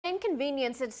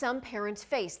inconvenience that some parents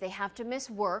face. They have to miss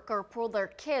work or pull their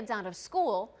kids out of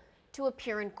school to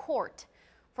appear in court.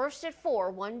 First at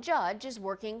 4, one judge is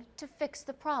working to fix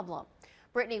the problem.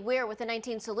 Brittany Weir with the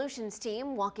 19 Solutions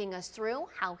team walking us through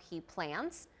how he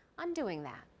plans on doing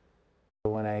that.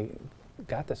 When I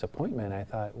got this appointment, I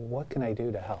thought, what can I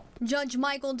do to help? Judge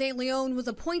Michael De Leon was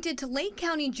appointed to Lake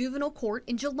County Juvenile Court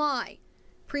in July.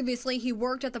 Previously, he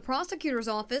worked at the prosecutor's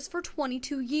office for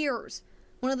 22 years.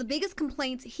 One of the biggest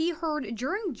complaints he heard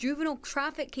during juvenile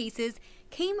traffic cases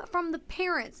came from the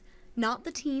parents, not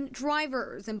the teen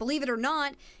drivers. And believe it or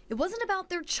not, it wasn't about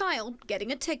their child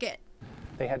getting a ticket.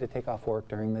 They had to take off work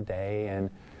during the day, and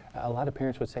a lot of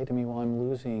parents would say to me, well, I'm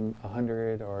losing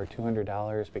 $100 or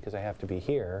 $200 because I have to be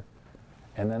here,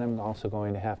 and then I'm also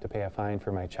going to have to pay a fine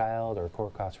for my child or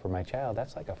court costs for my child.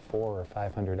 That's like a $400 or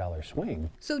 $500 swing.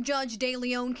 So Judge De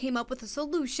Leon came up with a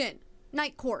solution: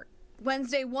 night court.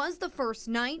 Wednesday was the first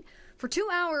night. For 2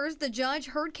 hours, the judge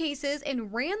heard cases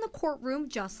and ran the courtroom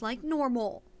just like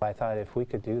normal. I thought if we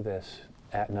could do this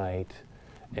at night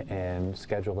and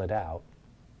schedule it out,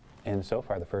 and so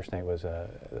far the first night was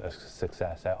a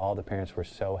success. All the parents were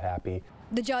so happy.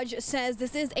 The judge says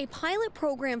this is a pilot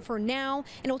program for now,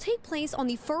 and it'll take place on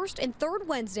the first and third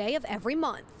Wednesday of every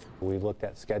month. We looked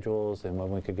at schedules and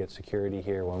when we could get security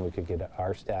here, when we could get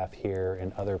our staff here,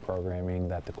 and other programming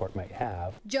that the court might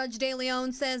have. Judge De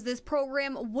Leon says this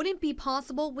program wouldn't be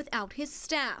possible without his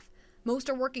staff. Most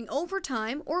are working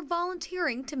overtime or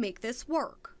volunteering to make this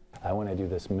work. I want to do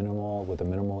this with a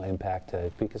minimal impact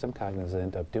because I'm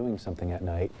cognizant of doing something at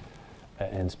night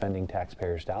and spending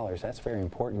taxpayers' dollars. That's very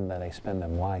important that I spend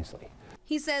them wisely.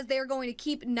 He says they're going to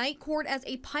keep night court as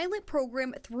a pilot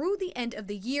program through the end of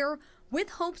the year, with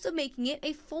hopes of making it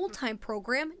a full-time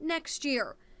program next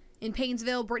year. In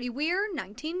Paynesville, Brittany Weir,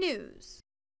 19 News.